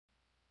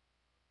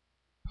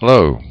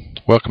Hello,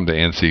 welcome to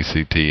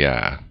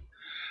NCCTI.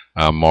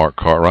 I'm Mark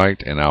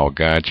Cartwright and I will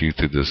guide you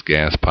through this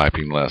gas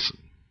piping lesson.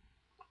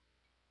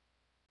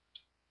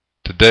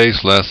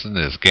 Today's lesson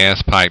is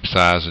gas pipe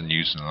sizing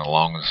using the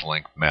longest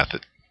length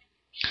method.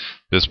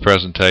 This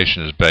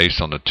presentation is based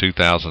on the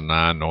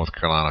 2009 North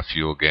Carolina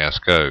Fuel Gas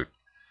Code.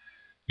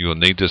 You will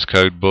need this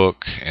code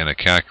book and a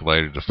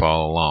calculator to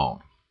follow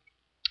along.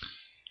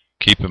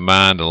 Keep in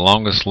mind the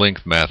longest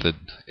length method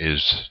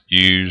is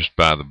used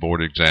by the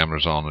board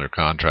examiners on their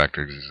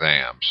contractor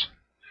exams.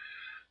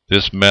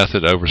 This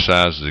method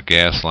oversizes the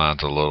gas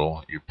lines a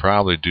little. You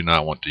probably do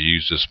not want to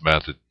use this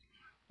method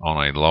on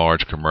a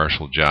large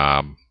commercial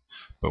job,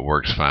 but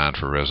works fine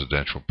for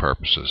residential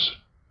purposes.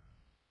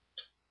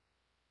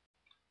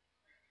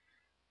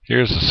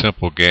 Here's a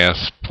simple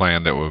gas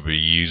plan that we'll be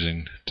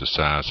using to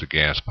size the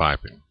gas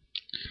piping.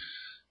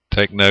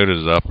 Take note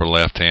of the upper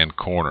left hand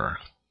corner.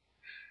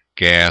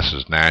 Gas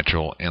is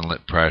natural,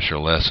 inlet pressure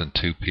less than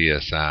 2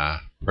 psi,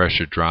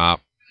 pressure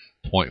drop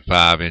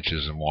 0.5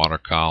 inches in water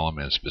column,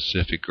 and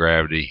specific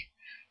gravity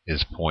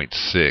is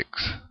 0.6.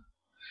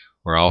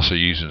 We're also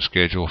using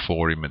Schedule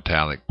 40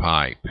 metallic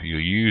pipe. You'll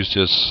use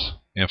this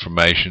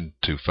information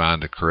to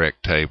find the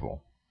correct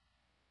table.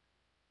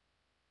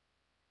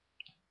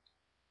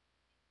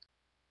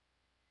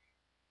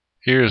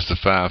 Here's the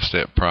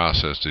 5-step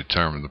process to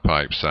determine the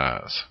pipe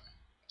size.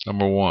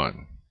 Number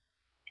 1.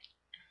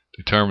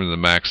 Determine the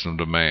maximum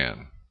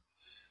demand.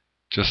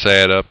 Just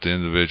add up the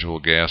individual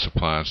gas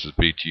appliances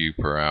BTU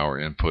per hour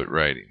input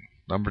rating.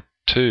 Number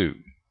 2.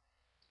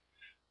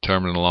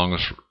 Determine the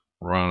longest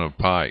run of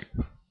pipe.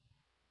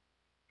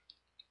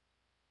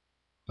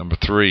 Number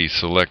 3.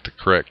 Select the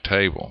correct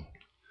table.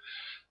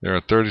 There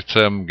are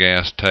 37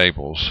 gas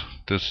tables.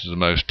 This is the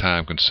most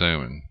time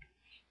consuming.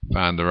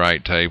 Find the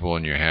right table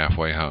and you're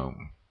halfway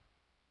home.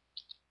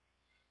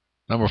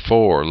 Number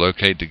 4.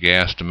 Locate the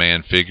gas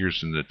demand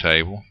figures in the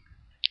table.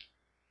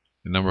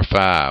 And number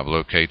 5,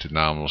 locate the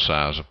nominal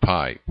size of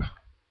pipe.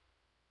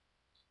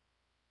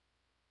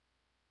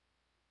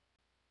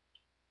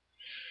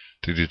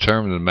 To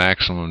determine the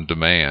maximum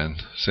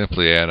demand,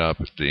 simply add up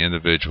the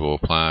individual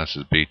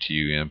appliances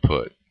BTU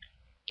input.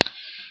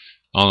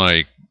 On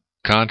a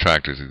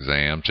contractor's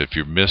exams, if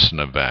you're missing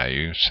a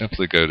value,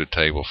 simply go to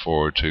table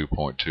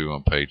 402.2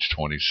 on page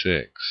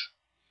 26.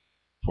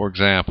 For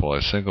example,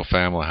 a single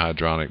family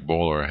hydronic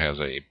boiler has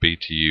a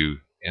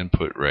BTU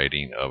input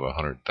rating of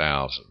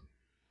 100,000.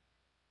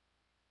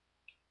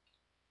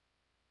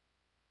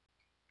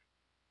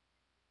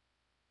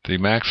 The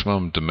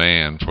maximum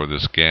demand for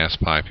this gas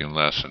piping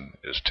lesson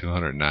is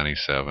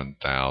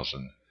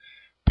 297,000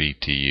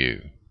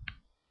 BTU.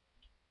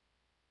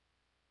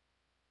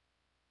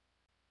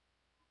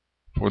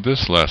 For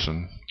this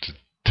lesson,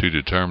 to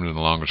determine the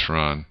longest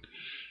run,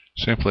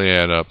 simply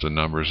add up the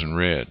numbers in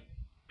red.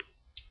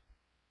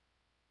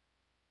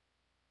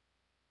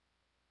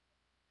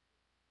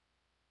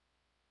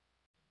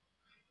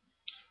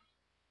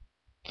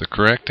 The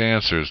correct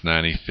answer is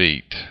 90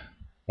 feet.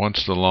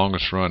 Once the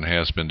longest run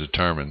has been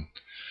determined,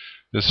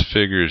 this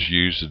figure is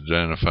used to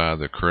identify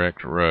the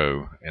correct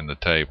row in the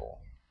table.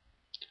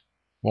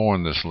 More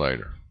on this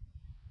later.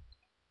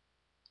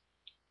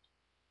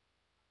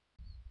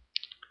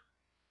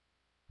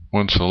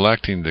 When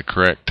selecting the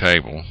correct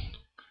table,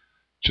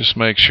 just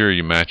make sure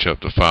you match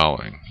up the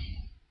following: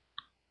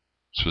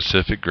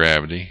 specific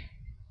gravity,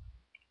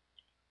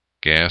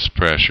 gas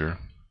pressure,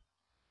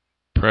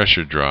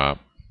 pressure drop,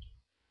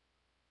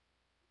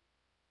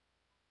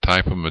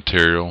 type of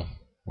material,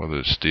 whether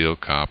it's steel,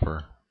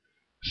 copper,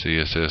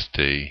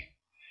 CSST,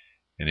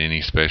 and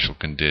any special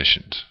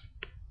conditions.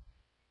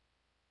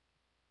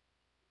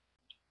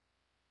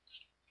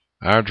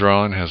 Our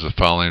drawing has the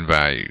following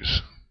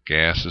values.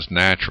 Gas is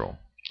natural.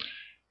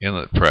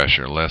 Inlet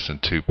pressure less than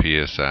 2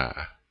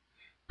 psi.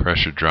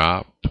 Pressure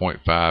drop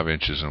 0.5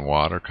 inches in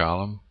water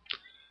column.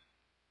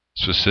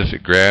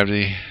 Specific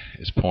gravity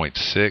is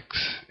 0.6,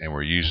 and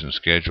we're using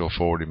Schedule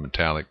 40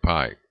 metallic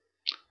pipe.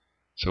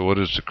 So what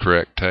is the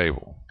correct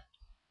table?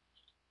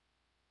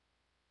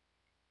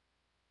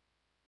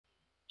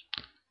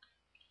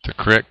 The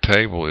correct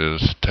table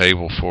is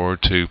table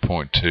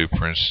 402.2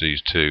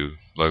 parentheses 2,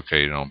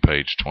 located on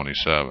page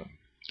 27.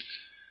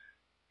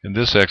 In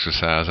this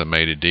exercise I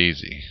made it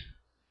easy.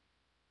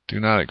 Do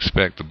not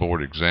expect the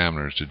board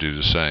examiners to do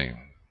the same.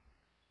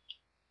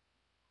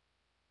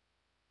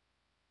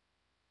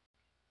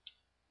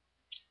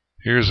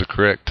 Here's the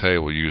correct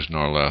table used in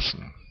our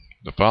lesson.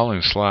 The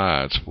following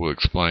slides will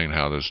explain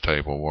how this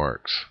table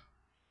works.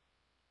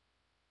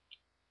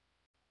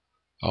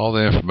 All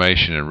the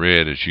information in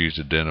red is used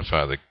to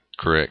identify the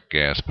correct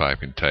gas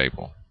piping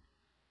table.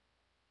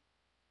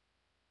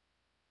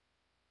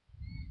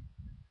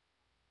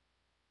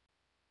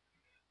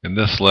 In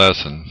this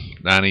lesson,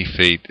 90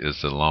 feet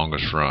is the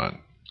longest run.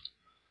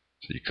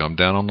 So you come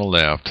down on the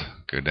left,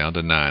 go down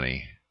to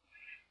 90.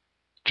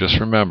 Just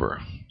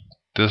remember,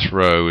 this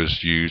row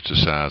is used to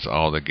size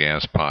all the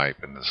gas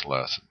pipe in this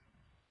lesson.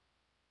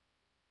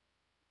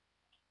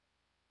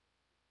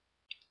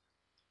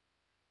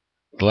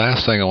 The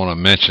last thing I want to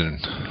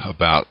mention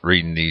about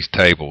reading these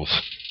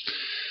tables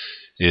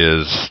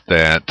is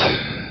that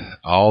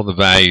all the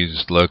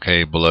values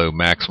located below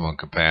maximum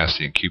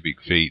capacity in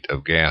cubic feet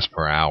of gas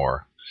per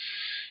hour,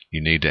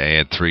 you need to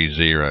add 3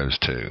 zeros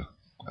to.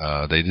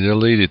 They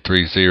deleted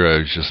 3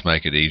 zeros just to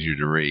make it easier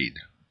to read.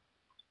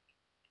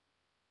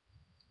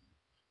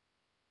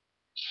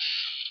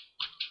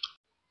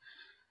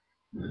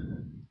 It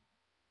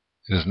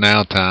is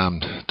now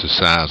time to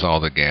size all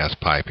the gas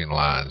piping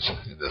lines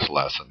in this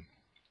lesson.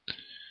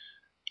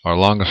 Our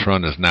longest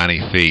run is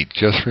 90 feet.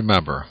 Just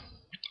remember,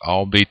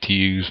 all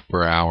BTUs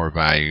per hour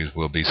values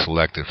will be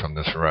selected from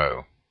this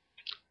row.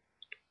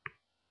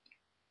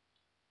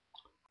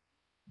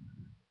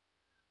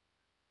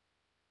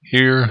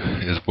 Here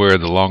is where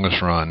the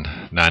longest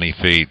run, 90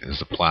 feet,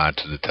 is applied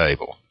to the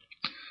table.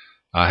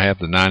 I have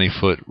the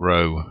 90-foot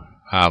row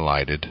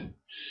highlighted.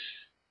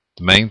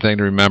 The main thing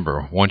to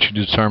remember, once you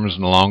determine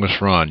the longest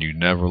run, you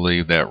never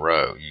leave that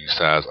row. You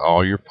size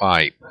all your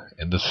pipe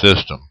in the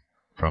system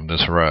from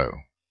this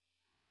row.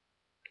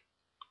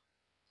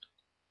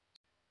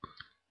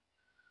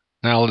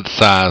 Now let's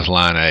size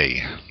line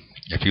A.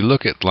 If you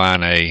look at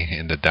line A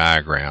in the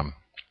diagram,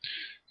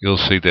 you'll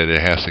see that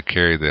it has to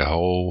carry the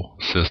whole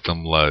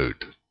system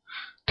load,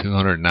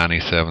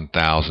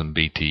 297,000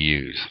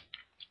 BTUs.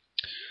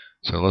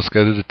 So let's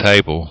go to the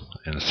table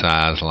and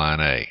size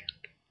line A.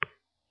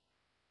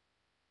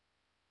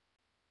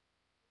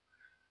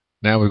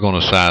 Now we're going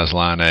to size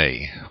line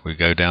A. We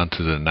go down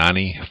to the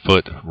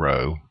 90-foot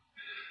row.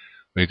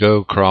 We go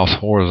across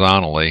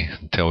horizontally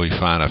until we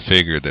find a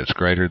figure that's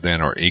greater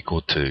than or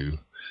equal to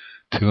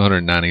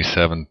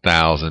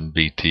 297,000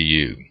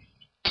 BTU.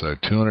 So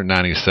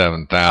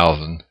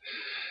 297,000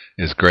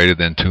 is greater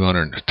than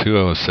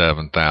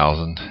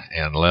 207,000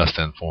 and less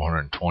than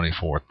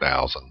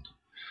 424,000.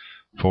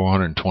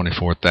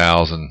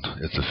 424,000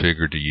 is the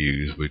figure to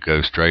use. We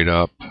go straight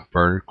up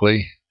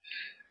vertically,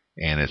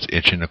 and it's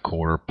 1.25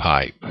 inch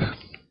pipe.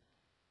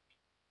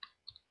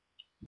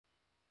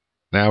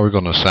 Now we're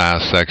going to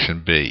size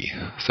section B.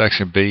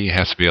 Section B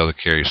has to be able to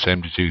carry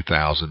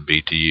 72,000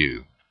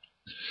 BTU.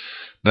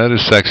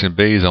 Notice section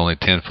B is only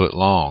 10 foot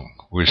long.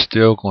 We're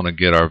still going to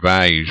get our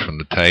values from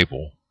the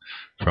table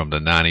from the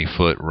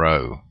 90-foot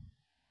row.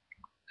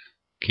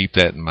 Keep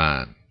that in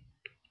mind.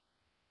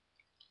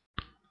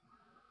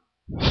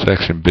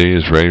 Section B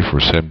is ready for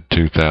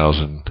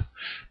 72,000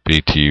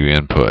 BTU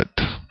input.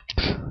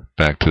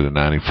 Back to the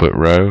 90-foot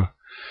row.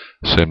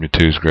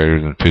 72 is greater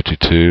than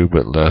 52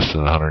 but less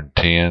than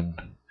 110.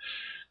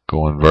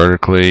 Going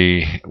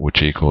vertically,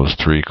 which equals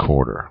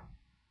 3/4.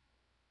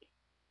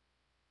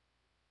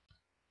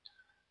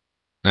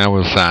 Now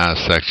we'll size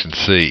section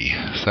C.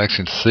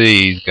 Section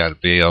C's got to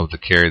be able to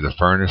carry the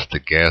furnace, the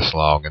gas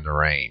log, and the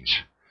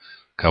range.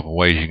 A couple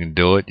ways you can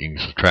do it. You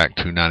can subtract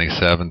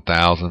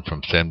 297,000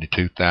 from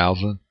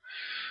 72,000,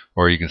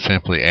 or you can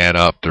simply add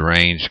up the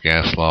range,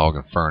 gas log,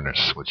 and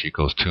furnace, which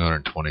equals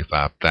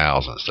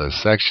 225,000. So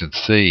section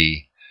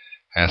C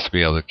has to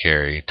be able to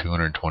carry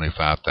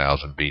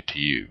 225,000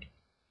 BTU.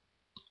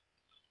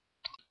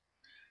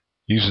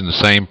 Using the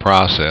same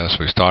process,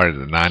 we started at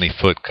the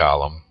 90-foot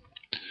column.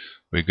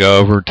 We go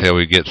over till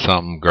we get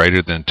something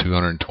greater than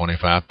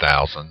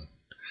 225,000.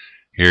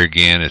 Here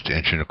again, it's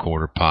 1.25 inch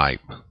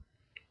pipe.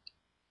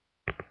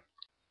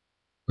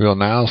 We'll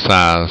now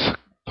size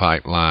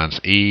pipe lines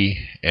E,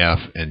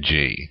 F, and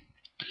G.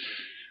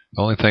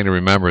 The only thing to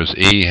remember is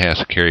E has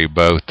to carry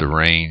both the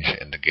range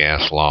and the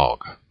gas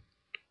log.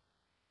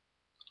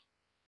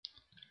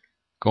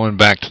 Going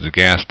back to the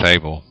gas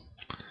table,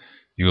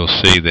 you will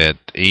see that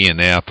E and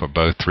F are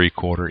both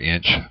 3/4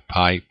 inch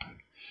pipe,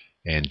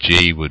 and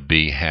G would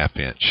be 1/2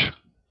 inch.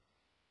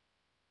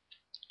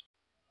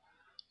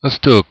 Let's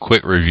do a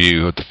quick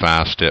review of the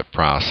 5-step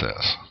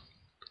process.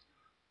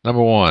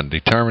 Number 1,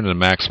 determine the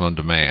maximum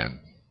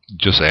demand.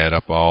 Just add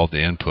up all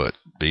the input,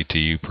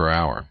 BTU per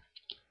hour.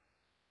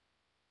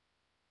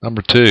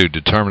 Number 2,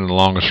 determine the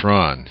longest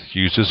run.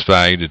 Use this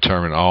value to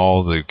determine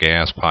all the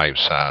gas pipe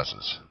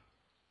sizes.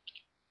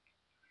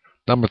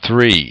 Number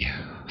 3,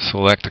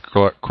 select the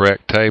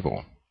correct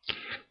table.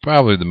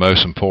 Probably the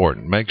most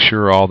important. Make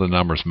sure all the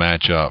numbers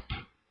match up,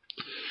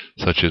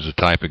 such as the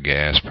type of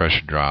gas,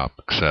 pressure drop,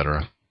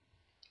 etc.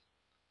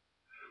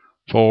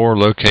 4,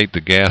 locate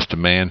the gas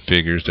demand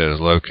figures that is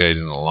located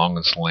in the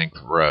longest length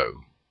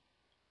row.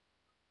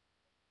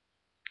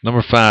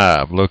 Number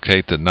 5,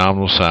 locate the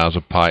nominal size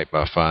of pipe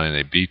by finding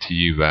a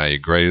BTU value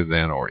greater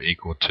than or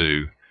equal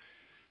to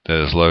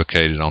that is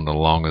located on the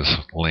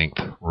longest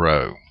length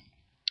row.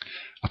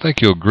 I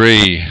think you'll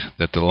agree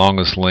that the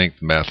longest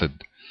length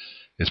method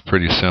is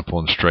pretty simple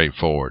and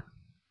straightforward.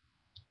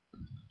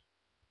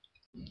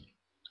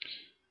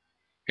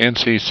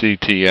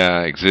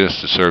 NCCTI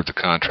exists to serve the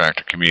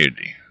contractor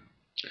community.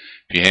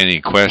 If you have any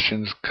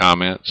questions,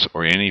 comments,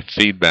 or any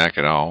feedback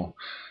at all,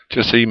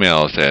 just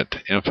email us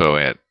at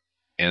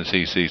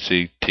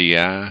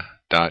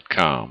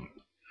info@nccti.com.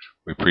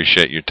 We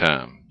appreciate your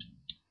time.